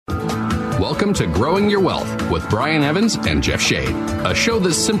Welcome to Growing Your Wealth with Brian Evans and Jeff Shade, a show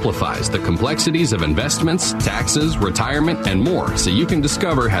that simplifies the complexities of investments, taxes, retirement, and more so you can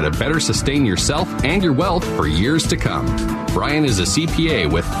discover how to better sustain yourself and your wealth for years to come. Brian is a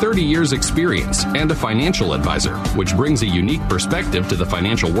CPA with 30 years experience and a financial advisor, which brings a unique perspective to the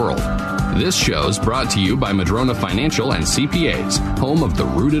financial world. This show is brought to you by Madrona Financial and CPAs, home of the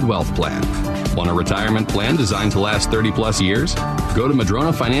Rooted Wealth Plan. Want a retirement plan designed to last 30 plus years? Go to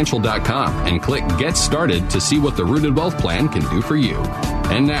MadronaFinancial.com and click Get Started to see what the Rooted Wealth Plan can do for you.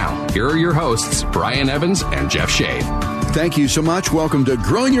 And now, here are your hosts, Brian Evans and Jeff Shade. Thank you so much. Welcome to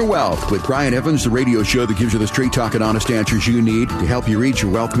Growing Your Wealth with Brian Evans, the radio show that gives you the straight talk and honest answers you need to help you reach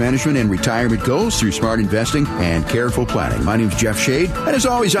your wealth management and retirement goals through smart investing and careful planning. My name is Jeff Shade, and as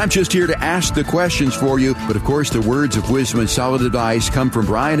always, I'm just here to ask the questions for you. But of course, the words of wisdom and solid advice come from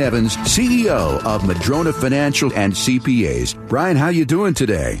Brian Evans, CEO of Madrona Financial and CPAs. Brian, how you doing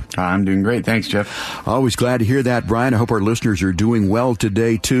today? I'm doing great. Thanks, Jeff. Always glad to hear that, Brian. I hope our listeners are doing well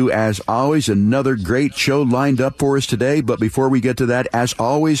today, too. As always, another great show lined up for us today. But before we get to that, as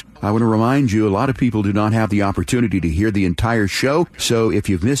always, I want to remind you, a lot of people do not have the opportunity to hear the entire show. So if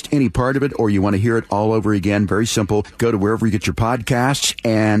you've missed any part of it or you want to hear it all over again, very simple. Go to wherever you get your podcasts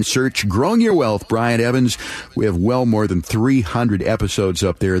and search Growing Your Wealth, Brian Evans. We have well more than 300 episodes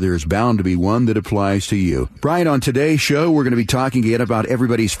up there. There's bound to be one that applies to you. Brian, on today's show, we're going to be talking again about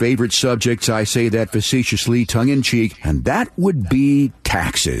everybody's favorite subjects. I say that facetiously, tongue-in-cheek, and that would be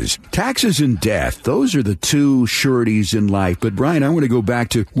taxes. Taxes and death. Those are the two sureties in life. But Brian, I want to go back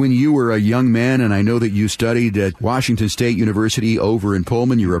to when you were a young man, and I know that you studied at Washington State University over in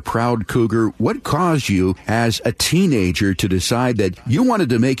Pullman. You're a proud Cougar. What caused you as a teenager to decide that you wanted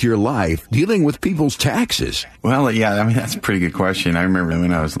to make your life dealing with people's taxes? Well, yeah, I mean, that's a pretty good question. I remember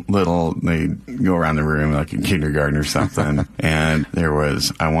when I was little, they'd go around the room like in kindergarten or something, and there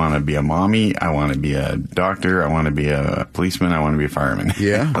was, I want to be a mommy, I want to be a doctor, I want to be a policeman, I want to be a fireman.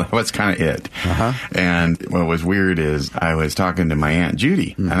 Yeah. That was kind of it. And what was weird is I was talking to my Aunt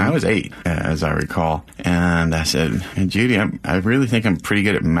Judy, and I was 8, as I recall, and I said, Aunt Judy, I really think I'm pretty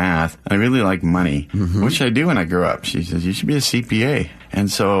good at math. I really like money. What should I do when I grow up? She says, you should be a CPA. And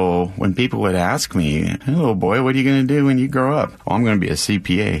so when people would ask me, hey, little boy, what are you going to do when you grow up? Well, I'm going to be a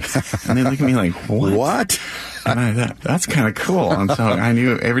CPA. And they look at me like, what? And I thought, that's kind of cool. And so I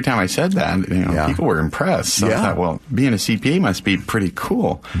knew every time I said that, people were impressed. So I thought, well, being a CPA must be pretty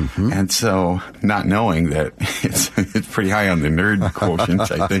cool. And so not knowing that it's pretty high on the nerd quotient,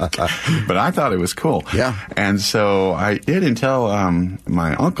 I think. But I thought it was cool. Yeah. And so I did until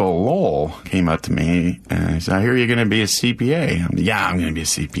my Uncle Lowell came up to me and he said, I hear you're going to be a CPA. Yeah, I'm going to be a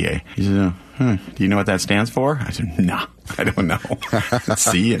CPA. He said, do you know what that stands for? I said, no, I don't know.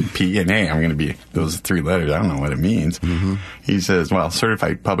 C and P and A. I'm going to be those 3 letters. I don't know what it means. He says, well,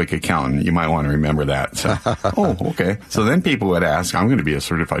 certified public accountant. You might want to remember that. So, oh, okay. So then people would ask, I'm going to be a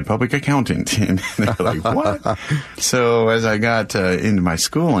certified public accountant. And they're like, what? So as I got into my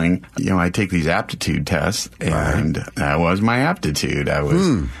schooling, I take these aptitude tests, and that was my aptitude.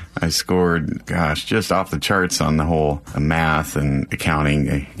 I scored, just off the charts on the whole math and accounting.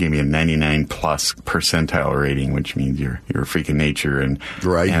 They gave me a 99 plus percentile rating, which means you're a freak of nature. And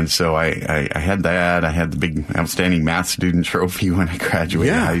so I had that. I had the big outstanding math student trophy when I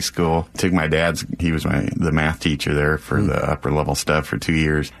graduated high school. Took my dad's, he was the math teacher there for the upper level stuff for 2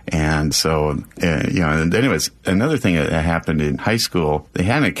 years. And so, and then it was another thing that happened in high school. They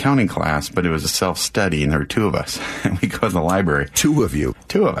had an accounting class, but it was a self-study, and there were 2 of us. And we go to the library. 2 of you?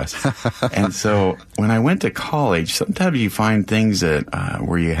 2 of us. And so when I went to college, sometimes you find things that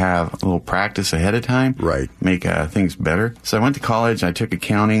where you have a little practice ahead of time, make things better. So I went to college, I took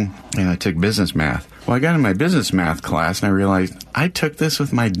accounting, and I took business math. Well, I got in my business math class, and I realized I took this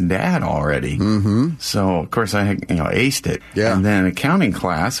with my dad already. So, of course, I aced it. Yeah. And then accounting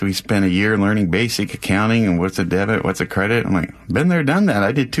class, we spent a year learning basic accounting and what's a debit, what's a credit. I'm like, been there, done that.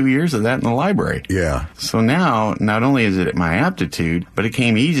 I did 2 years of that in the library. Yeah. So now, not only is it my aptitude, but it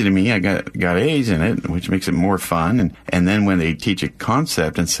came easy to me. I got A's in it, which makes it more fun. And then when they teach a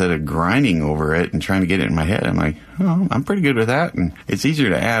concept, instead of grinding over it and trying to get it in my head, I'm like, oh, I'm pretty good with that. And it's easier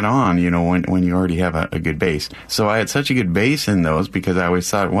to add on, when you already have a good base. So I had such a good base in those because I always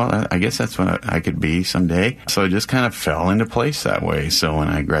thought, well, I guess that's what I could be someday. So it just kind of fell into place that way. So when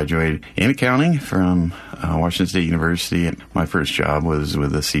I graduated in accounting from Washington State University, my first job was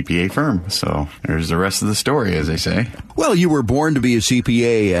with a CPA firm. So there's the rest of the story, as they say. Well, you were born to be a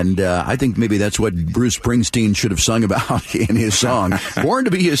CPA, and I think maybe that's what Bruce Springsteen should have sung about in his song, Born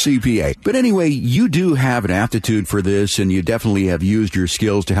to be a CPA. But anyway, you do have an aptitude for this, and you definitely have used your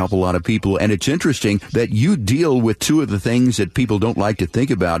skills to help a lot of people. And it's interesting that you deal with two of the things that people don't like to think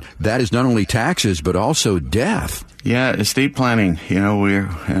about. That is not only taxes, but also death. Yeah, estate planning. We're,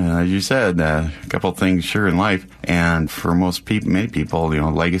 as you said, a couple of things sure in life. And for most people, many people,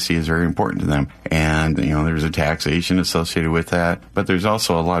 legacy is very important to them. And, there's a taxation associated with that. But there's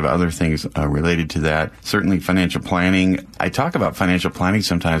also a lot of other things related to that. Certainly financial planning. I talk about financial planning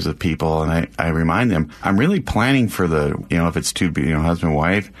sometimes with people, and I remind them, I'm really planning for the, if it's two, husband,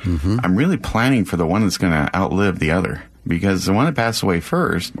 wife, I'm really planning for the one that's going to outlive the other. Because the one that passed away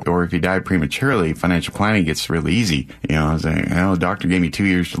first, or if you die prematurely, financial planning gets really easy. The doctor gave me 2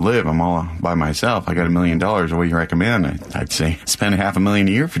 years to live. I'm all by myself. I got $1 million. What do you recommend? I'd say spend $500,000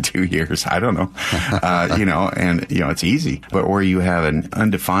 a year for 2 years. I don't know. It's easy. But where you have an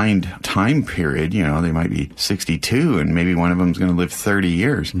undefined time period, they might be 62 and maybe one of them is going to live 30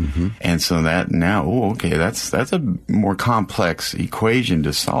 years. And so that now, that's a more complex equation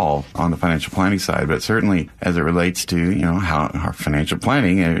to solve on the financial planning side. But certainly as it relates to how our financial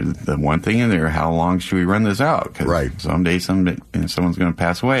planning, the one thing in there, how long should we run this out? Right. Someday someone's going to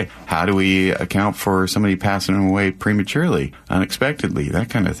pass away. How do we account for somebody passing away prematurely, unexpectedly, that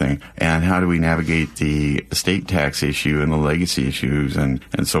kind of thing? And how do we navigate the estate tax issue and the legacy issues and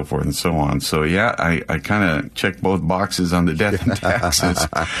so forth and so on? So, I kind of check both boxes on the death and taxes.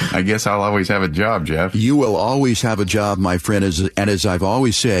 I guess I'll always have a job, Jeff. You will always have a job, my friend. And as I've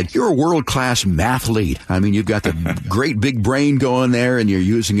always said, you're a world-class mathlete. I mean, you've got the great big brain going there, and you're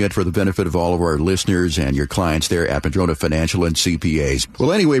using it for the benefit of all of our listeners and your clients there at Madrona Financial and CPAs.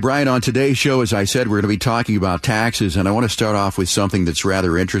 Well, anyway, Brian, on today's show, as I said, we're going to be talking about taxes, and I want to start off with something that's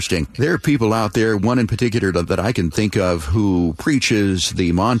rather interesting. There are people out there, one in particular that I can think of, who preaches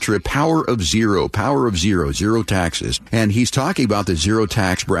the mantra, power of zero, zero taxes. And he's talking about the zero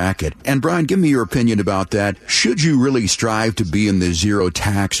tax bracket. And Brian, give me your opinion about that. Should you really strive to be in the zero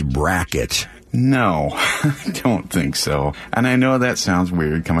tax bracket? No, I don't think so. And I know that sounds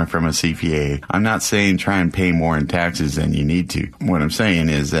weird coming from a CPA. I'm not saying try and pay more in taxes than you need to. What I'm saying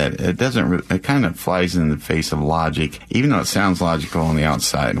is that it kind of flies in the face of logic, even though it sounds logical on the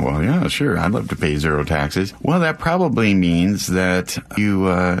outside. Well, yeah, sure, I'd love to pay zero taxes. Well, that probably means that you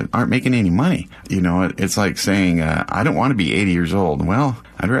aren't making any money. It's like saying, I don't want to be 80 years old. Well,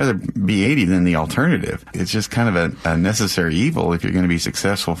 I'd rather be 80 than the alternative. It's just kind of a necessary evil if you're going to be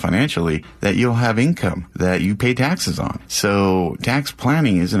successful financially, that you'll have income that you pay taxes on. So tax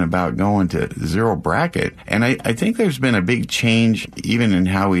planning isn't about going to zero bracket. And I think there's been a big change even in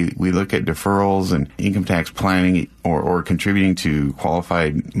how we look at deferrals and income tax planning or contributing to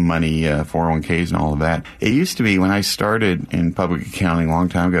qualified money, 401ks and all of that. It used to be when I started in public accounting a long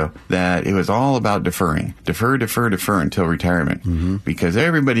time ago that it was all about deferring. Defer until retirement. Because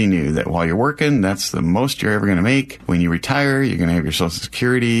everybody knew that while you're working, that's the most you're ever going to make. When you retire, you're going to have your Social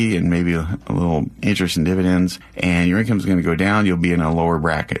Security and maybe a little interest and dividends, and your income's going to go down. You'll be in a lower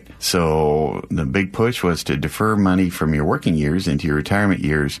bracket. So the big push was to defer money from your working years into your retirement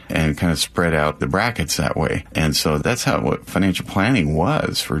years and kind of spread out the brackets that way. And so that's what financial planning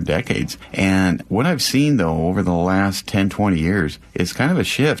was for decades. And what I've seen, though, over the last 10, 20 years is kind of a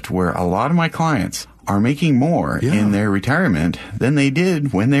shift where a lot of my clients are making more in their retirement than they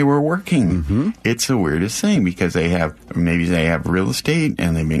did when they were working. It's the weirdest thing because maybe they have real estate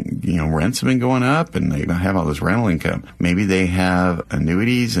and they've been, rents have been going up and they have all this rental income. Maybe they have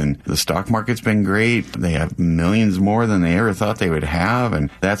annuities and the stock market's been great. They have millions more than they ever thought they would have, and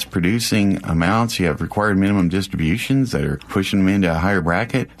that's producing amounts. You have required minimum distributions that are pushing them into a higher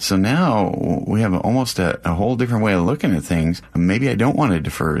bracket. So now we have almost a whole different way of looking at things. Maybe I don't want to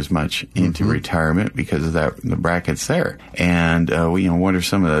defer as much into retirement because of that, the brackets there. And, what are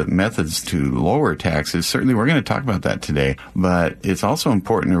some of the methods to lower taxes? Certainly we're going to talk about that today, but it's also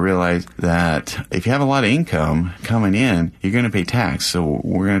important to realize that if you have a lot of income coming in, you're going to pay tax. So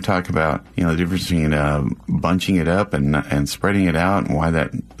we're going to talk about, the difference between bunching it up and spreading it out and why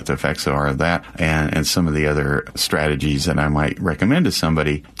the effects are of that and some of the other strategies that I might recommend to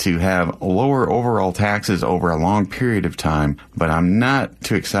somebody to have lower overall taxes over a long period of time. But I'm not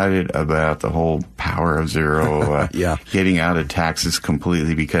too excited about the whole power of zero, getting out of taxes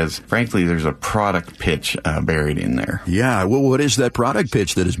completely, because frankly, there's a product pitch buried in there. Yeah. Well, what is that product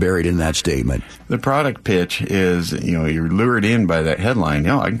pitch that is buried in that statement? The product pitch is, you're lured in by that headline.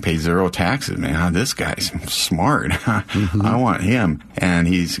 I can pay zero taxes, man. This guy's smart. I want him. And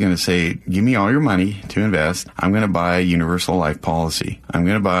he's going to say, give me all your money to invest. I'm going to buy a universal life policy. I'm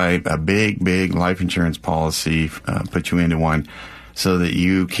going to buy a big, big life insurance policy, put you into one, so that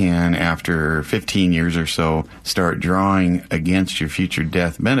you can, after 15 years or so, start drawing against your future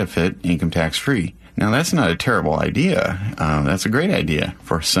death benefit income tax free. Now, that's not a terrible idea. That's a great idea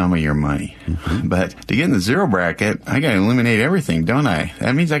for some of your money. Mm-hmm. But to get in the zero bracket, I got to eliminate everything, don't I?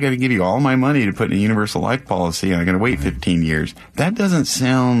 That means I got to give you all my money to put in a universal life policy, and I got to wait 15 years. That doesn't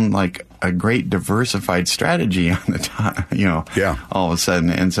sound like a great diversified strategy on the top, all of a sudden.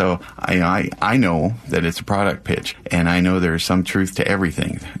 And so I know that it's a product pitch, and I know there's some truth to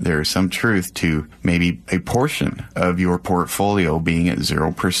everything. There's some truth to maybe a portion of your portfolio being at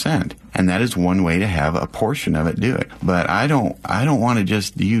 0%. And that is one way to have a portion of it do it. But I don't want to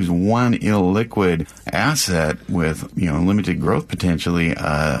just use one illiquid asset with, limited growth potentially,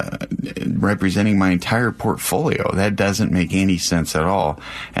 representing my entire portfolio. That doesn't make any sense at all.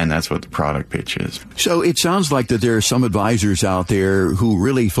 And that's what the product pitch is. So it sounds like that there are some advisors out there who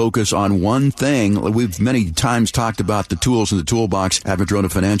really focus on one thing. We've many times talked about the tools in the toolbox at Madrona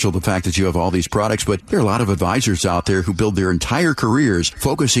Financial, the fact that you have all these products, but there are a lot of advisors out there who build their entire careers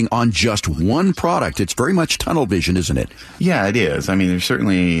focusing on just one product. It's very much tunnel vision, isn't it? Yeah, it is. I mean, there's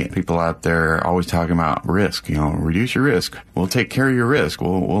certainly people out there always talking about risk. Reduce your risk. We'll take care of your risk.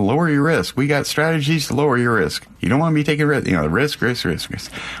 We'll lower your risk. We got strategies to lower your risk. You don't want to be taking risk.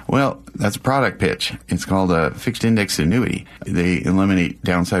 Risk. Well, that's a product pitch. It's called a fixed index annuity. They eliminate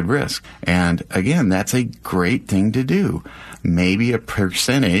downside risk. And again, that's a great thing to do. Maybe a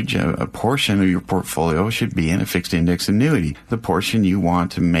percentage, a portion of your portfolio should be in a fixed index annuity. The portion you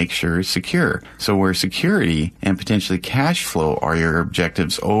want to make sure is secure. So where security and potentially cash flow are your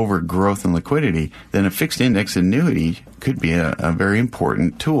objectives over growth and liquidity, then a fixed index annuity could be a very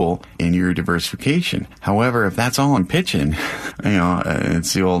important tool in your diversification. However, if that's all I'm pitching,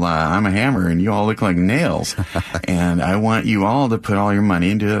 it's the old, I'm a hammer and you all look like nails. And I want you all to put all your money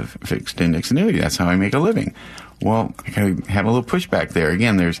into a fixed index annuity. That's how I make a living. Well, I gotta have a little pushback there.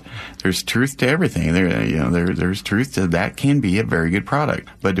 Again, there's truth to everything. There's truth to that can be a very good product.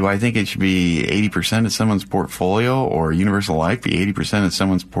 But do I think it should be 80% of someone's portfolio, or Universal Life be 80% of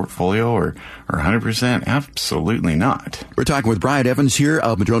someone's portfolio, or 100%? Absolutely not. We're talking with Brian Evans here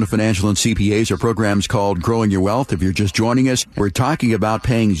of Madrona Financial and CPAs. Our program's called Growing Your Wealth. If you're just joining us, we're talking about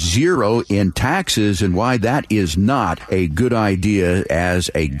paying zero in taxes and why that is not a good idea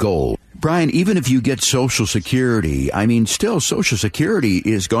as a goal. Brian, even if you get Social Security, still Social Security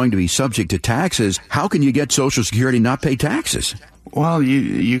is going to be subject to taxes. How can you get Social Security and not pay taxes? Well,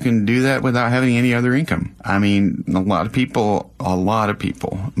 you can do that without having any other income. A lot of people,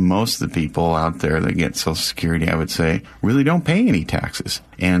 most of the people out there that get Social Security, I would say, really don't pay any taxes.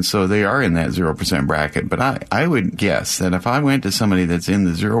 And so they are in that 0% bracket. But I would guess that if I went to somebody that's in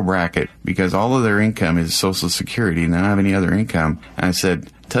the zero bracket because all of their income is Social Security and they don't have any other income, and I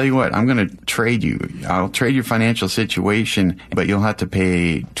said, tell you what, I'm going to trade you. I'll trade your financial situation, but you'll have to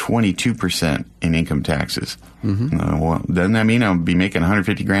pay 22% in income taxes. Mm-hmm. Well, doesn't that mean I'll be making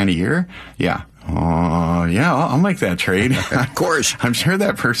 $150,000 a year? Yeah. I'll make that trade. Of course. I'm sure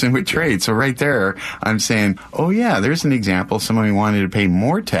that person would trade. So right there, I'm saying, there's an example. Somebody wanted to pay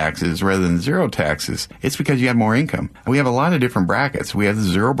more taxes rather than zero taxes. It's because you have more income. We have a lot of different brackets. We have the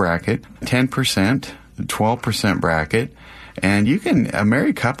zero bracket, 10%, the 12% bracket. And a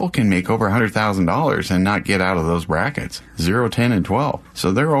married couple can make over $100,000 and not get out of those brackets, 0, 10, and 12.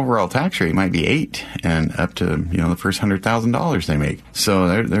 So their overall tax rate might be 8 and up to, the first $100,000 they make.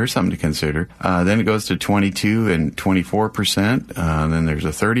 So there's something to consider. Then it goes to 22 and 24%. Then there's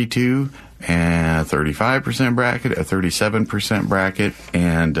a 32 and a 35% bracket, a 37% bracket,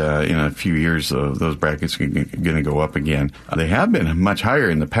 and in a few years, those brackets are going to go up again. They have been much higher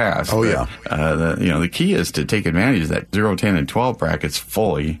in the past. Oh, yeah. The key is to take advantage of that 0, 10, and 12 brackets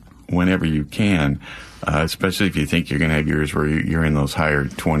fully whenever you can, especially if you think you're going to have years where you're in those higher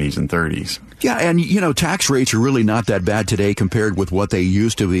 20s and 30s. Yeah, and, tax rates are really not that bad today compared with what they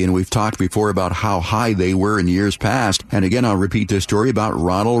used to be, and we've talked before about how high they were in years past. And again, I'll repeat this story about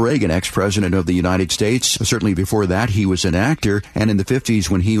Ronald Reagan, ex-president of the United States. Certainly before that, he was an actor, and in the 50s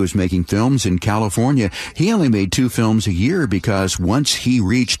when he was making films in California, he only made 2 films a year because once he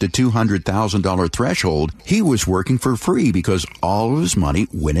reached the $200,000 threshold, he was working for free because all of his money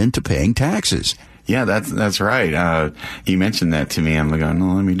went into paying taxes. Yeah, that's right. You mentioned that to me. I'm like, let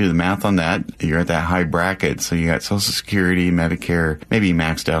me do the math on that. You're at that high bracket, so you got Social Security, Medicare, maybe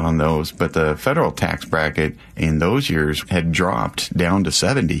maxed out on those, but the federal tax bracket in those years had dropped down to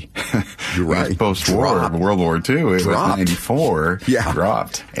 70. You're right. Post-war, World War II, it was 94. Yeah.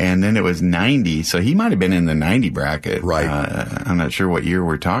 Dropped. And then it was 90, so he might have been in the 90 bracket. Right. I'm not sure what year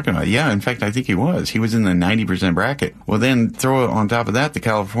we're talking about. Yeah, in fact, I think he was. He was in the 90% bracket. Well, then throw on top of that the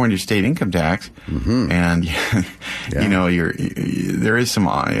California state income tax. Mm-hmm. And, you know, there is some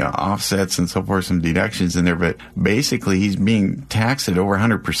offsets and so forth, some deductions in there, but basically he's being taxed at over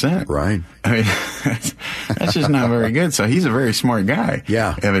 100%. Right. I mean, that's just not very good. So he's a very smart guy,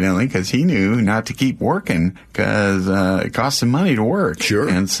 evidently, because he knew not to keep working because it costs him money to work. Sure.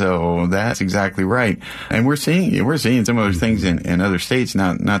 And so that's exactly right. And we're seeing some of those things in other states.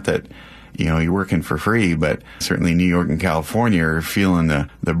 Not that, you know, you're working for free, but certainly New York and California are feeling the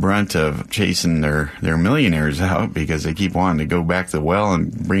brunt of chasing their millionaires out because they keep wanting to go back to the well and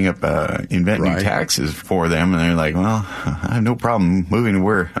bring up, invent new taxes for them. And they're like, well, I have no problem moving to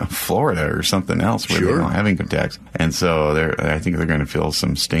Florida or something else where they don't have income tax. And so I think they're going to feel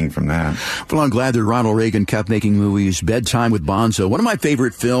some sting from that. Well, I'm glad that Ronald Reagan kept making movies. Bedtime with Bonzo, one of my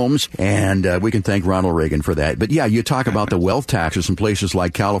favorite films, and we can thank Ronald Reagan for that. But yeah, you talk about the wealth taxes in places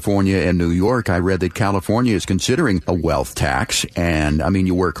like California and New York. I read that California is considering a wealth tax. And I mean,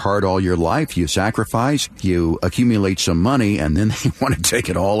 you work hard all your life, you sacrifice, you accumulate some money, and then they want to take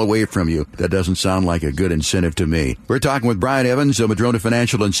it all away from you. That doesn't sound like a good incentive to me. We're talking with Brian Evans of Madrona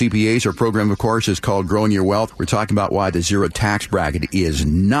Financial and CPAs. Our program, of course, is called Growing Your Wealth. We're talking about why the zero tax bracket is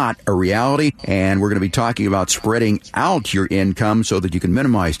not a reality. And we're going to be talking about spreading out your income so that you can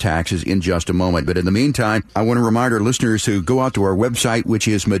minimize taxes in just a moment. But in the meantime, I want to remind our listeners to go out to our website, which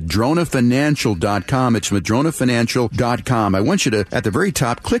is MadronaFinancial.com. It's MadronaFinancial.com. I want you to, at the very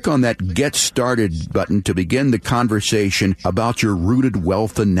top, click on that Get Started button to begin the conversation about your rooted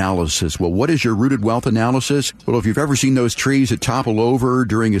wealth analysis. Well, what is your rooted wealth analysis? Well, if you've ever seen those trees that topple over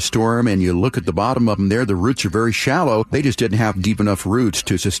during a storm and you look at the bottom of them there, the roots are very shallow. They just didn't have deep enough roots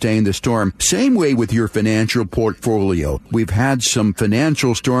to sustain the storm. Same way with your financial portfolio. We've had some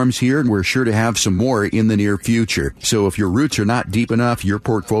financial storms here, and we're sure to have some more in the near future. So if your roots are not deep enough, your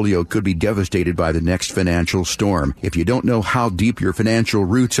portfolio could be devastated by the next financial storm. If you don't know how deep your financial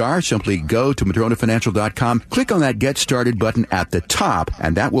roots are, simply go to MadronaFinancial.com, click on that Get Started button at the top,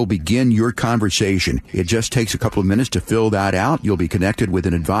 and that will begin your conversation. It just takes a couple of minutes to fill that out. You'll be connected with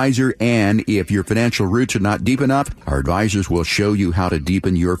an advisor, and if your financial roots are not deep enough, our advisors will show you how to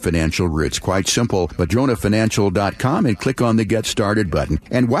deepen your financial roots. Quite simple. MadronaFinancial.com and click on the Get Started button.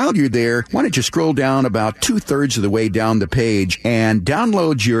 And while you're there, why don't you scroll down about 2/3 of the way down the page and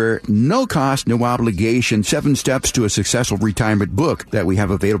download your no-cost, no-obligation 7 Steps to a Successful Retirement book that we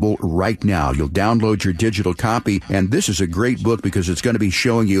have available right now. You'll download your digital copy, and this is a great book because it's going to be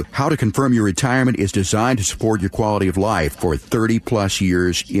showing you how to confirm your retirement is designed to support your quality of life for 30-plus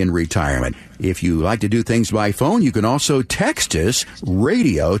years in retirement. If you like to do things by phone, you can also text us,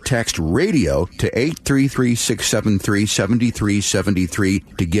 text radio to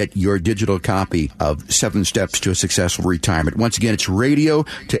 833-673-7373 to get your digital copy of 7 Steps to a Successful Retirement. Once again, it's radio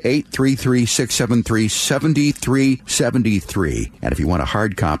to 833-673-7373. And if you want a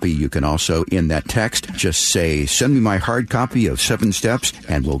hard copy, you can also, in that text, just say, send me my hard copy of 7 Steps,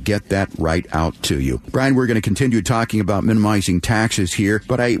 and we'll get that right out to you. Brian, we're going to continue talking about minimizing taxes here,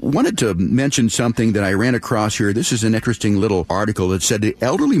 but I wanted to mention something that I ran across here. This is an interesting little article that said that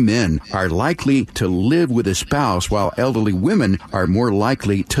elderly men are likely to live with a spouse while elderly women are more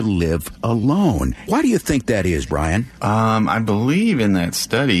likely to live alone. Why do you think that is, Brian? I believe in that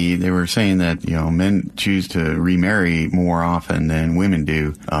study they were saying that, you know, men choose to remarry more often than women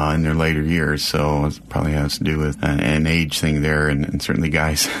do in their later years. So it probably has to do with an age thing there, and certainly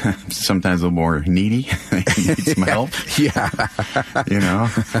guys sometimes a little more needy. They need some help. Yeah. You know,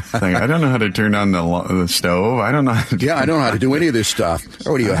 like, I don't know how to turn on the stove. I don't know how to I don't know how to do any of this stuff.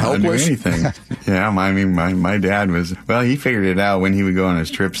 Or what are you, helpless? I don't do anything. Yeah, my dad was, well, he figured it out when he would go on his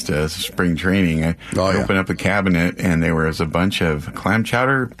trips to spring training. I opened up a cabinet, and there was a bunch of clam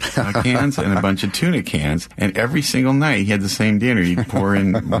chowder cans and a bunch of tuna cans, and every single night he had the same dinner. He'd pour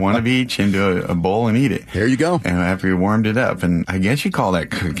in one of each into a bowl and eat it. There you go. And after he warmed it up, and I guess you call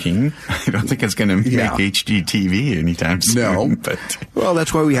that cooking. I don't think it's going to make HGTV anytime soon. No. But, well,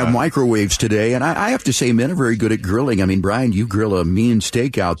 that's why we have microwaves today, and I have to say men are very good at grilling. I mean, Brian, you grill a mean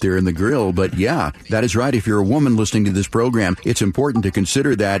steak out there in the grill, but yeah, that is right. If you're a woman listening to this program, it's important to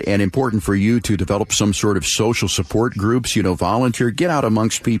consider that, and important for you to develop some sort of social support groups, you know, volunteer, get out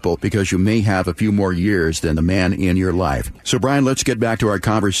amongst people, because you may have a few more years than the man in your life. So, Brian, let's get back to our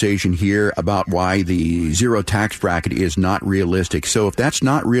conversation here about why the zero tax bracket is not realistic. So if that's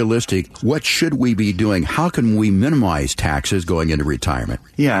not realistic, what should we be doing? How can we minimize taxes going into retirement?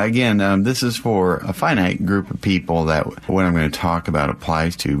 Yeah, again, this is for a finite group of people that what I'm going to talk about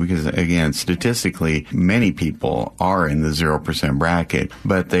applies to, because, again, statistically, many people are in the 0% bracket,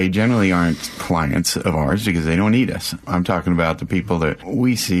 but they generally aren't clients of ours because they don't need us. I'm talking about the people that we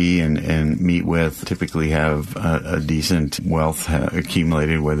we see and meet with typically have a decent wealth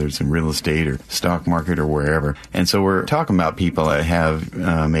accumulated, whether it's in real estate or stock market or wherever. And so we're talking about people that have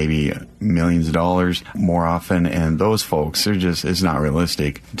maybe millions of dollars more often, and those folks, it's not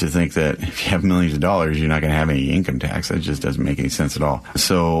realistic to think that if you have millions of dollars, you're not going to have any income tax. That just doesn't make any sense at all.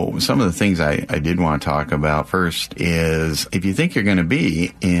 So some of the things I did want to talk about first is if you think you're going to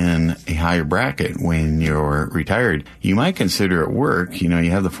be in a higher bracket when you're retired, you might consider at work, you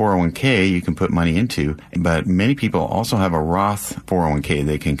have the 401k you can put money into, but many people also have a Roth 401k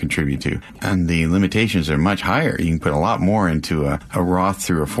they can contribute to. And the limitations are much higher. You can put a lot more into a Roth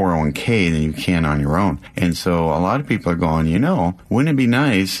through a 401k than you can on your own. And so a lot of people are going, wouldn't it be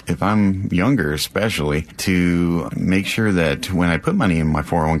nice if I'm younger especially to make sure that when I put money in my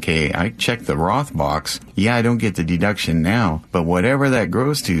 401k, I check the Roth box. Yeah, I don't get the deduction now, but whatever that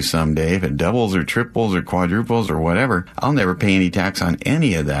grows to someday, if it doubles or triples or quadruples or whatever, I'll never pay any tax on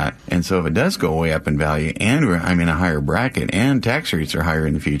any of that. And so if it does go way up in value and I'm in a higher bracket and tax rates are higher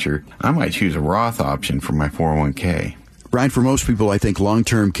in the future, I might choose a Roth option for my 401k. Brian, for most people, I think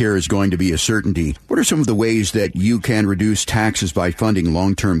long-term care is going to be a certainty. What are some of the ways that you can reduce taxes by funding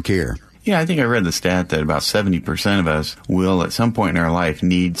long-term care? Yeah, I think I read the stat that about 70% of us will at some point in our life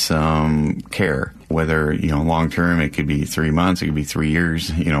need some care. Whether, long term, it could be 3 months, it could be 3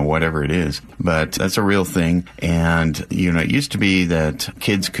 years, whatever it is. But that's a real thing. And, it used to be that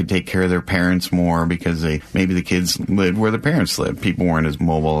kids could take care of their parents more because maybe the kids lived where the parents lived. People weren't as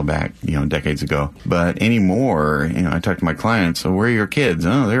mobile back, decades ago. But anymore, I talk to my clients, so where are your kids?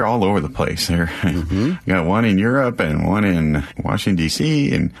 Oh, they're all over the place. They're got one in Europe and one in Washington,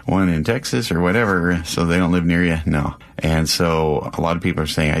 D.C. and one in Texas or whatever, so they don't live near you? No. And so a lot of people are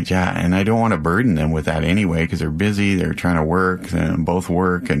saying, yeah, and I don't want to burden them with that anyway because they're busy, they're trying to work, and both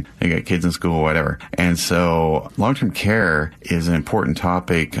work, and they got kids in school, whatever. And so long-term care is an important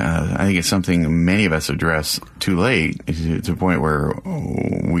topic. I think it's something many of us address too late to the point where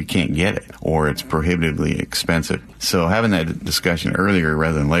we can't get it or it's prohibitively expensive. So having that discussion earlier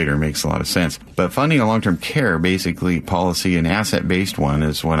rather than later makes a lot of sense. But funding a long-term care, basically policy, an asset-based one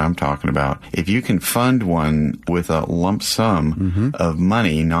is what I'm talking about. If you can fund one with a lump sum of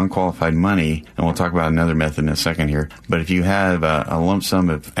money, non-qualified money, and we'll talk about another method in a second here, but if you have a lump sum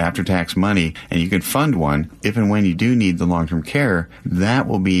of after-tax money and you can fund one, if and when you do need the long-term care, that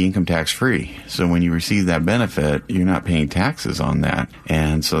will be income tax-free. So when you receive that benefit, you're not paying taxes on that.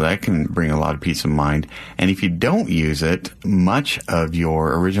 And so that can bring a lot of peace of mind. And if you don't use it, much of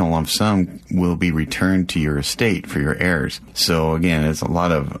your original lump sum will be returned to your estate for your heirs. So again, it's a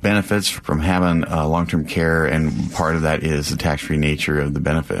lot of benefits from having long-term care, and part of that is the tax-free nature of the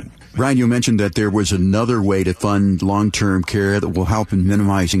benefit. Brian, you mentioned that there was another way to fund long-term care that will help in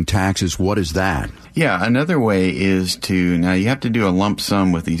minimizing taxes. What is that? Yeah, another way is now you have to do a lump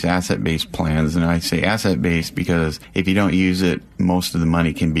sum with these asset-based plans. And I say asset-based because if you don't use it, most of the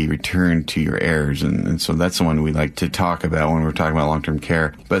money can be returned to your heirs. And so that's the one we like to talk about when we're talking about long-term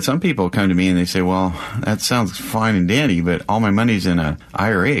care. But some people come to me and they say, well, that sounds fine and dandy, but all my money's in an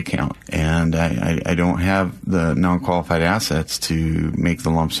IRA account. And I don't have the non-qualified assets to make the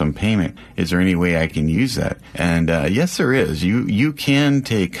lump sum payment. Is there any way I can use that? And yes, there is. You can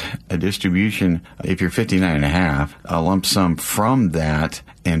take a distribution if you're 59 and a half, a lump sum from that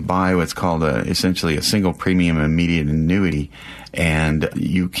and buy what's called essentially a single premium immediate annuity. And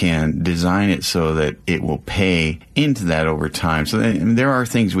you can design it so that it will pay into that over time. So there are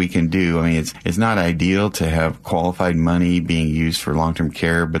things we can do. I mean, it's not ideal to have qualified money being used for long-term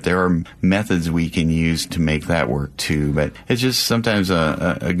care, but there are methods we can use to make that work too. But it's just sometimes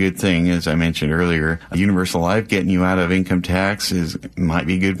a good thing, as I mentioned earlier. Universal Life getting you out of income tax might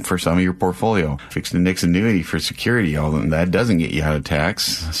be good for some of your portfolio. Fixed index annuity for security, although that doesn't get you out of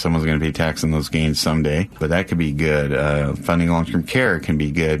tax. Someone's going to pay tax on those gains someday, but that could be good. Funding long-term care can be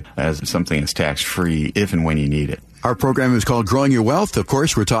good as something that's tax-free if and when you need it. Our program is called Growing Your Wealth. Of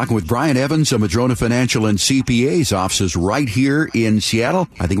course, we're talking with Brian Evans of Madrona Financial and CPA's offices right here in Seattle.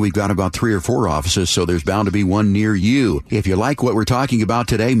 I think we've got about 3 or 4 offices, so there's bound to be one near you. If you like what we're talking about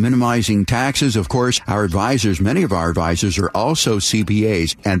today, minimizing taxes, of course, many of our advisors are also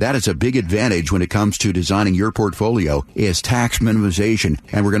CPAs, and that is a big advantage when it comes to designing your portfolio is tax minimization.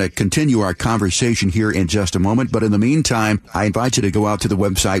 And we're going to continue our conversation here in just a moment, but in the meantime, I invite you to go out to the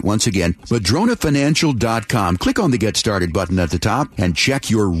website once again, madronafinancial.com. Click on on the Get Started button at the top and check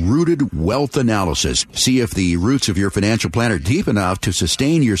your rooted wealth analysis. See if the roots of your financial plan are deep enough to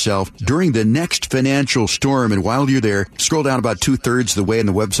sustain yourself during the next financial storm. And while you're there, scroll down about 2/3 the way in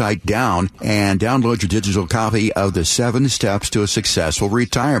the website down and download your digital copy of the 7 Steps to a Successful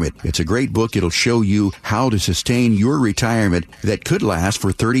Retirement. It's a great book. It'll show you how to sustain your retirement that could last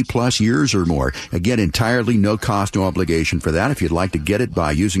for 30 plus years or more. Again, entirely no cost, no obligation for that. If you'd like to get it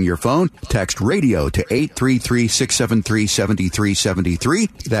by using your phone, text radio to 833-673-7373.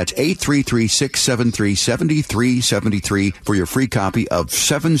 That's 833-673-7373 for your free copy of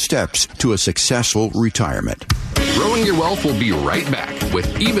 7 Steps to a Successful Retirement. Growing Your Wealth will be right back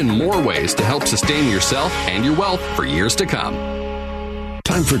with even more ways to help sustain yourself and your wealth for years to come.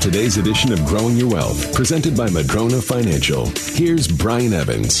 Time for today's edition of Growing Your Wealth, presented by Madrona Financial. Here's Brian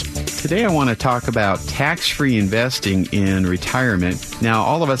Evans. Today I want to talk about tax-free investing in retirement. Now,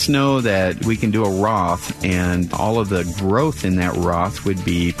 all of us know that we can do a Roth, and all of the growth in that Roth would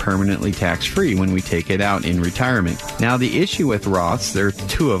be permanently tax-free when we take it out in retirement. Now, the issue with Roths, there are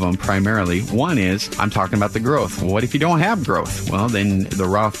 2 of them primarily. One is, I'm talking about the growth. What if you don't have growth? Well, then the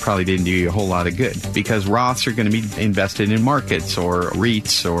Roth probably didn't do you a whole lot of good, because Roths are going to be invested in markets or REITs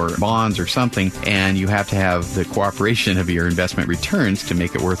or bonds or something, and you have to have the cooperation of your investment returns to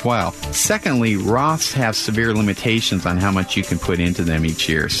make it worthwhile. Secondly, Roths have severe limitations on how much you can put into them each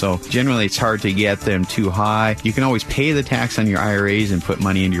year. So generally, it's hard to get them too high. You can always pay the tax on your IRAs and put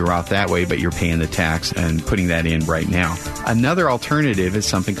money into your Roth that way, but you're paying the tax and putting that in right now. Another alternative is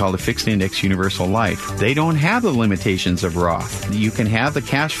something called a fixed index universal life. They don't have the limitations of Roth. You can have the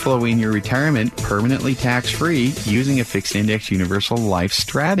cash flow in your retirement permanently tax-free using a fixed index universal life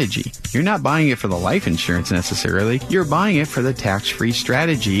strategy. You're not buying it for the life insurance necessarily. You're buying it for the tax-free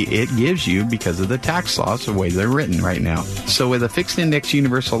strategy it gives you because of the tax laws, the way they're written right now. So with a fixed index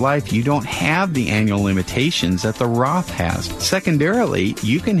universal life, you don't have the annual limitations that the Roth has. Secondarily,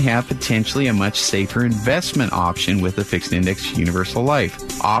 you can have potentially a much safer investment option with a fixed index universal life.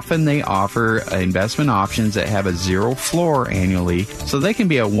 Often they offer investment options that have a 0 floor annually, so they can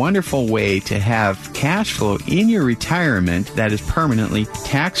be a wonderful way to have cash flow in your retirement that is permanently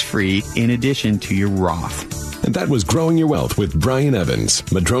tax-free in addition to your Roth. And that was Growing Your Wealth with Brian Evans.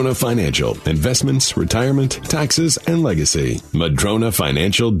 Madrona Financial. Investments, retirement, taxes, and legacy.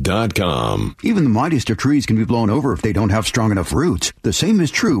 MadronaFinancial.com. Even the mightiest of trees can be blown over if they don't have strong enough roots. The same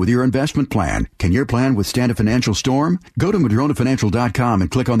is true with your investment plan. Can your plan withstand a financial storm? Go to MadronaFinancial.com and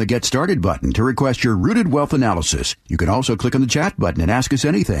click on the Get Started button to request your rooted wealth analysis. You can also click on the chat button and ask us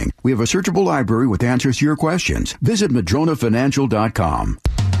anything. We have a searchable library with answers to your questions. Visit MadronaFinancial.com.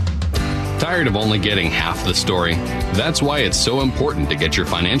 Tired of only getting half the story? That's why it's so important to get your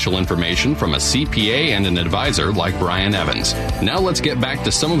financial information from a CPA and an advisor like Brian Evans. Now let's get back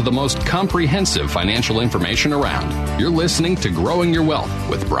to some of the most comprehensive financial information around. You're listening to Growing Your Wealth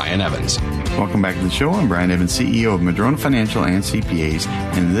with Brian Evans. Welcome back to the show. I'm Brian Evans, CEO of Madrona Financial and CPAs.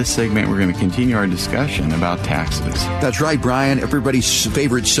 And in this segment, we're going to continue our discussion about taxes. That's right, Brian. Everybody's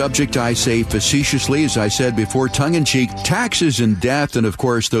favorite subject, I say facetiously, as I said before, tongue-in-cheek, taxes and death. And of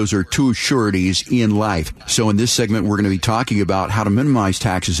course, those are 2 sureties in life. So in this segment, we're going to be talking about how to minimize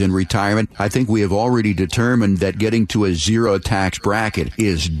taxes in retirement. I think we have already determined that getting to a 0 tax bracket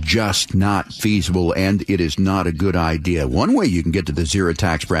is just not feasible, and it is not a good idea. One way you can get to the 0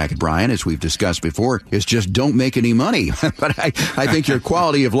 tax bracket, Brian, as we've discussed before, is just don't make any money. But I think your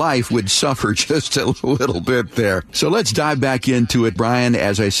quality of life would suffer just a little bit there. So let's dive back into it, Brian.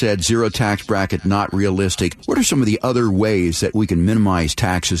 As I said, 0 tax bracket, not realistic. What are some of the other ways that we can minimize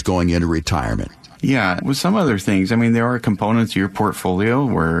taxes going into retirement? Yeah, with some other things, I mean, there are components of your portfolio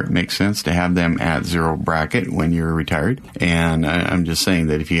where it makes sense to have them at 0 bracket when you're retired. And I'm just saying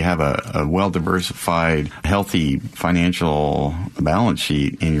that if you have a well-diversified, healthy financial balance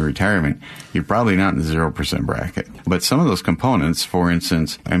sheet in your retirement, you're probably not in the 0% bracket. But some of those components, for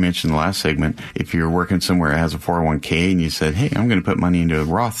instance, I mentioned in the last segment, if you're working somewhere that has a 401k and you said, hey, I'm going to put money into a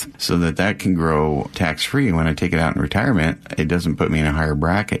Roth so that can grow tax-free when I take it out in retirement, it doesn't put me in a higher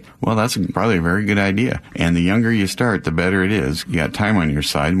bracket. Well, that's probably a very good idea. And the younger you start, the better it is. You got time on your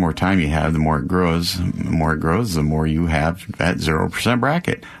side. The more time you have, the more it grows. The more it grows, the more you have that 0%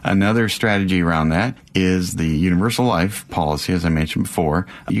 bracket. Another strategy around that is the universal life policy, as I mentioned before.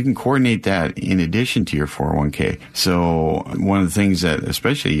 You can coordinate that in addition to your 401k. So one of the things that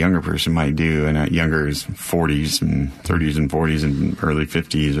especially a younger person might do, and younger is 40s and 30s and 40s and early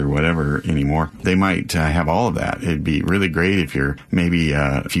 50s or whatever anymore, they might have all of that. It'd be really great if you're maybe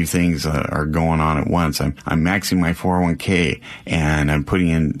a few things are going on at once. I'm maxing my 401k and I'm putting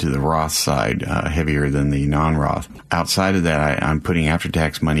into the Roth side heavier than the non-Roth. Outside of that, I'm putting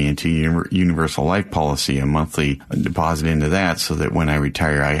after-tax money into universal life policy policy, a monthly deposit into that, so that when I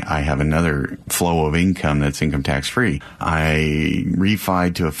retire, I have another flow of income that's income tax free. I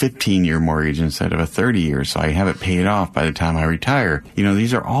refied to a 15-year mortgage instead of a 30-year, so I have it paid off by the time I retire.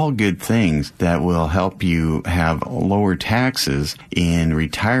 These are all good things that will help you have lower taxes in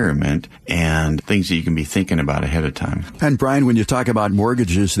retirement and things that you can be thinking about ahead of time. And Brian, when you talk about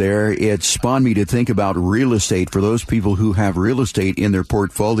mortgages there, it spawned me to think about real estate. For those people who have real estate in their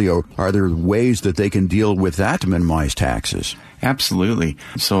portfolio, are there ways that they can deal with that to minimize taxes? Absolutely.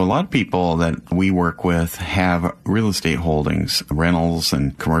 So a lot of people that we work with have real estate holdings, rentals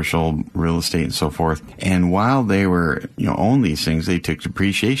and commercial real estate and so forth. And while they were, own these things, they took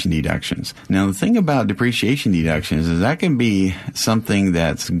depreciation deductions. Now, the thing about depreciation deductions is that can be something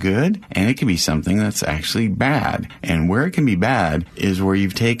that's good and it can be something that's actually bad. And where it can be bad is where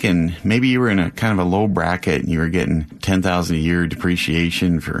you've taken, maybe you were in a kind of a low bracket and you were getting $10,000 a year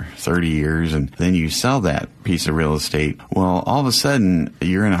depreciation for 30 years and then you sell that piece of real estate. Well, all of a sudden,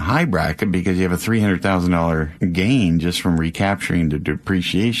 you're in a high bracket because you have a $300,000 gain just from recapturing the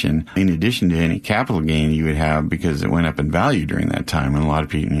depreciation, in addition to any capital gain you would have because it went up in value during that time. And a lot of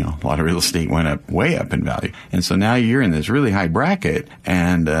people, a lot of real estate went up, way up in value. And so now you're in this really high bracket,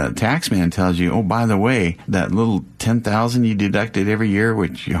 and taxman tells you, oh, by the way, that little $10,000 you deducted every year,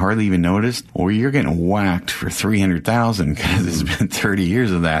 which you hardly even noticed, or you're getting whacked for $300,000 because it's been 30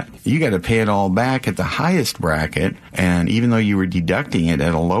 years of that. You got to pay it all back at the highest bracket, and even though you were deducting it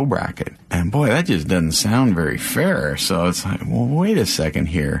at a low bracket. And boy, that just doesn't sound very fair. So it's like, well, wait a second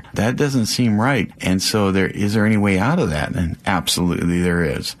here. That doesn't seem right. And so is there any way out of that? And absolutely there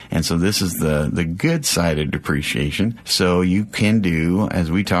is. And so this is the good side of depreciation. So you can do,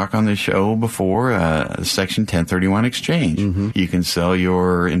 as we talk on the show before, Section 1031 exchange. Mm-hmm. You can sell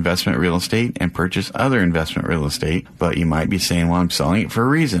your investment real estate and purchase other investment real estate. But you might be saying, well, I'm selling it for a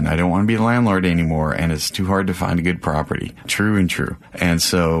reason. I don't want to be a landlord anymore, and it's too hard to find a good property. True and true. And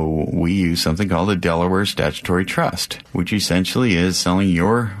so we use something called a Delaware Statutory Trust, which essentially is selling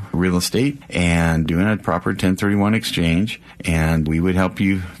your real estate and doing a proper 1031 exchange. And we would help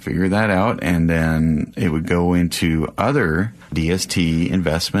you figure that out. And then it would go into other DST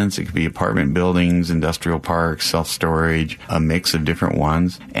investments. It could be apartment buildings, industrial parks, self-storage, a mix of different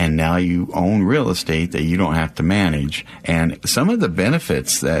ones. And now you own real estate that you don't have to manage. And some of the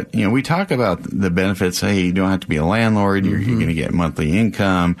benefits that, we talk about the benefits, hey, you don't have to be a landlord. You're going to get monthly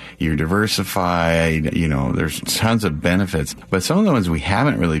income. You're diversified. There's tons of benefits. But some of the ones we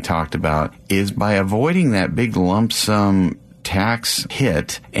haven't really talked about is by avoiding that big lump sum tax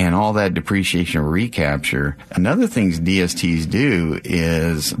hit and all that depreciation recapture. Another things DSTs do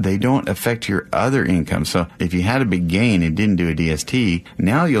is they don't affect your other income. So if you had a big gain and didn't do a DST,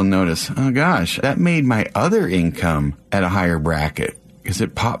 now you'll notice, oh gosh, that made my other income at a higher bracket, because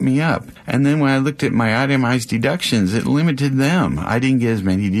it popped me up. And then when I looked at my itemized deductions, it limited them. I didn't get as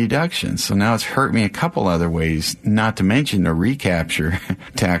many deductions. So now it's hurt me a couple other ways, not to mention the recapture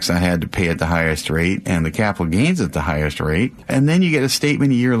tax I had to pay at the highest rate and the capital gains at the highest rate. And then you get a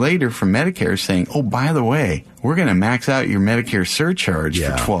statement a year later from Medicare saying, oh, by the way, we're going to max out your Medicare surcharge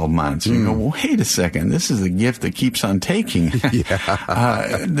for 12 months. You go, wait a second, this is a gift that keeps on taking.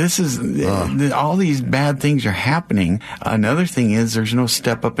 All these bad things are happening. Another thing is there's no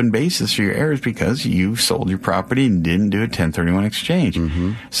step up in basis for your heirs because you sold your property and didn't do a 1031 exchange.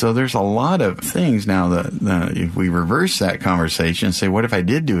 Mm-hmm. So there's a lot of things. Now, if we reverse that conversation and say, what if I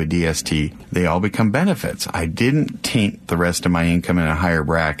did do a DST? They all become benefits. I didn't taint the rest of my income in a higher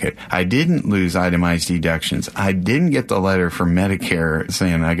bracket. I didn't lose itemized deductions. I didn't get the letter from Medicare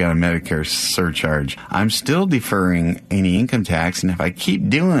saying I got a Medicare surcharge. I'm still deferring any income tax, and if I keep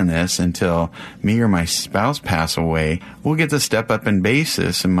doing this until me or my spouse pass away, we'll get the step up in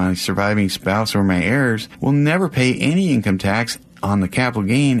basis, and my surviving spouse or my heirs will never pay any income tax on the capital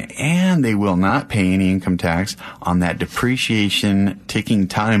gain, and they will not pay any income tax on that depreciation ticking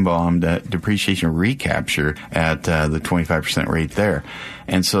time bomb, that depreciation recapture at the 25% rate there.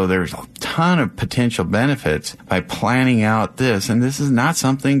 And so there's a ton of potential benefits by planning out this, and this is not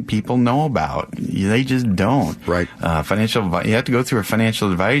something people know about. They just don't. Right. You have to go through a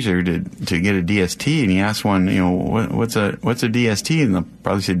financial advisor to get a DST, and you ask one, what's a DST, and they'll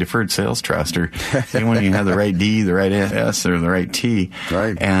probably say deferred sales trust, or they want you to have the right D, the right S, or the right T.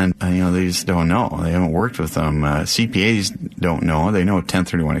 Right. And they just don't know. They haven't worked with them. CPAs don't know. They know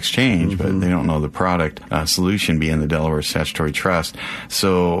 1031 exchange, but they don't know the product solution being the Delaware Statutory Trust.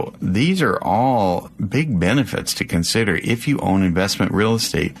 So these are all big benefits to consider if you own investment real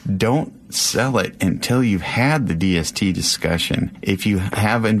estate. Don't sell it until you've had the DST discussion. If you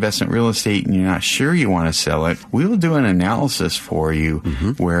have investment real estate and you're not sure you want to sell it, we will do an analysis for you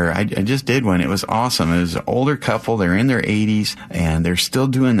where I just did one. It was awesome. It was an older couple. They're in their 80s and they're still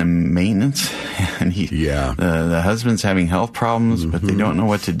doing the maintenance. And the husband's having health problems, but they don't know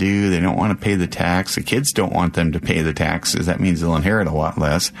what to do. They don't want to pay the tax. The kids don't want them to pay the taxes. That means they'll inherit a lot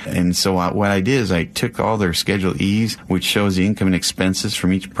less. And so what I did is I took all their Schedule E's, which shows the income and expenses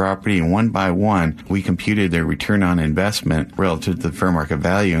from each property, and one by one, we computed their return on investment relative to the fair market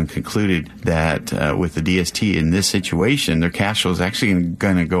value and concluded that with the DST in this situation, their cash flow is actually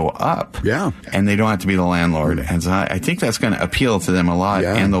going to go up. Yeah. And they don't have to be the landlord. And so I think that's going to appeal to them a lot.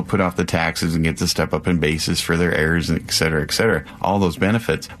 Yeah. And they'll put off the taxes and get the step up in basis for their heirs, et cetera, all those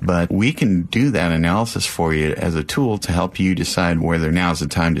benefits. But we can do that analysis for you as a tool to help you decide whether now is the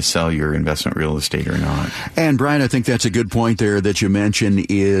time to sell your investment real estate or not. And Brian, I think that's a good point there that you mentioned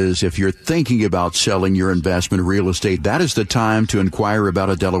is if you're thinking about selling your investment real estate, that is the time to inquire about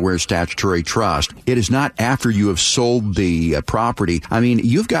a Delaware statutory trust. It is not after you have sold the property. I mean,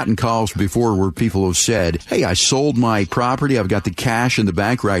 you've gotten calls before where people have said, hey, I sold my property. I've got the cash in the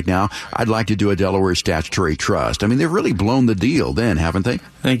bank right now. I'd like to do a Delaware statutory trust. I mean, they've really blown the deal then, haven't they?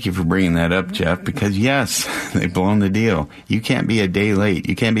 Thank you for bringing that up, Jeff, because yes, they've blown the deal. You can't be a day late.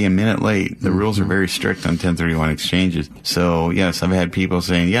 You can't be a minute late. The rules are very strict on 1031 exchanges. So yes, I've had people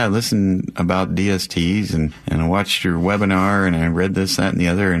saying, yeah, listen about DSTs and I watched your webinar and I read this, that, and the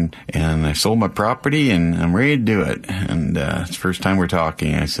other and I sold my property and I'm ready to do it. And it's the first time we're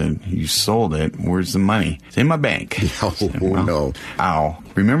talking. I said, you sold it. Where's the money? It's in my bank. No. Ow.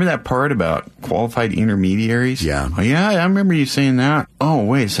 Remember that part about qualified intermediaries? Yeah. Oh, yeah, I remember you saying that. Oh,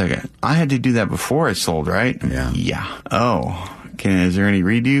 wait a second. I had to do that before I sold, right? Yeah. Yeah. Oh, is there any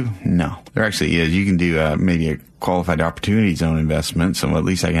redo? No. There actually is. You can do maybe a qualified opportunity zone investment, so at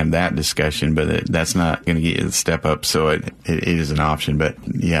least I can have that discussion, but that's not going to get you the step up, so it is an option. But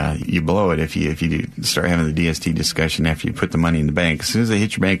yeah, you blow it if you do start having the DST discussion after you put the money in the bank. As soon as they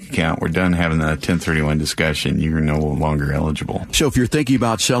hit your bank account, we're done having the 1031 discussion. You're no longer eligible. So if you're thinking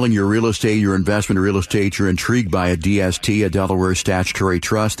about selling your real estate, your investment real estate, you're intrigued by a DST, a Delaware Statutory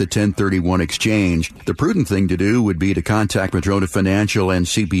Trust, the 1031 exchange, the prudent thing to do would be to contact Madrona Financial and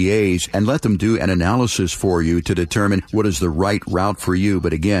CPAs and let them do an analysis for you to determine what is the right route for you.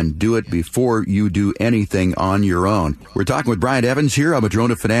 But again, do it before you do anything on your own. We're talking with Brian Evans here on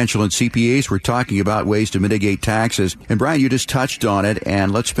Madrona Financial and CPAs. We're talking about ways to mitigate taxes. And Brian, you just touched on it,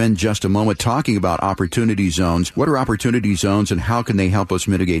 and let's spend just a moment talking about opportunity zones. What are opportunity zones and how can they help us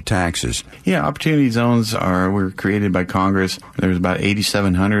mitigate taxes? Yeah, opportunity zones were created by Congress. There's about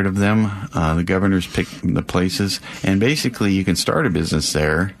 8,700 of them. The governors pick the places, and basically you can start a business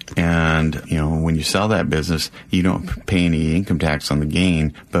there, and when you sell that business, you don't pay any income tax on the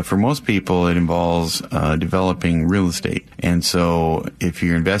gain. But for most people, it involves developing real estate. And so if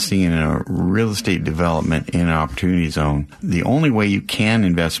you're investing in a real estate development in an opportunity zone, the only way you can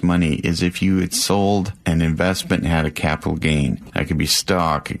invest money is if you had sold an investment and had a capital gain. That could be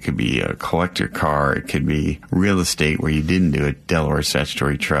stock, it could be a collector car, it could be real estate where you didn't do a Delaware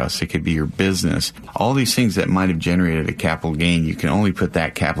statutory trust, it could be your business. All these things that might have generated a capital gain, you can only put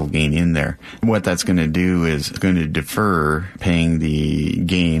that capital gain in there. What that's going to do is going to defer paying the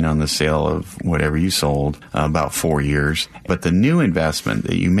gain on the sale of whatever you sold about 4 years. But the new investment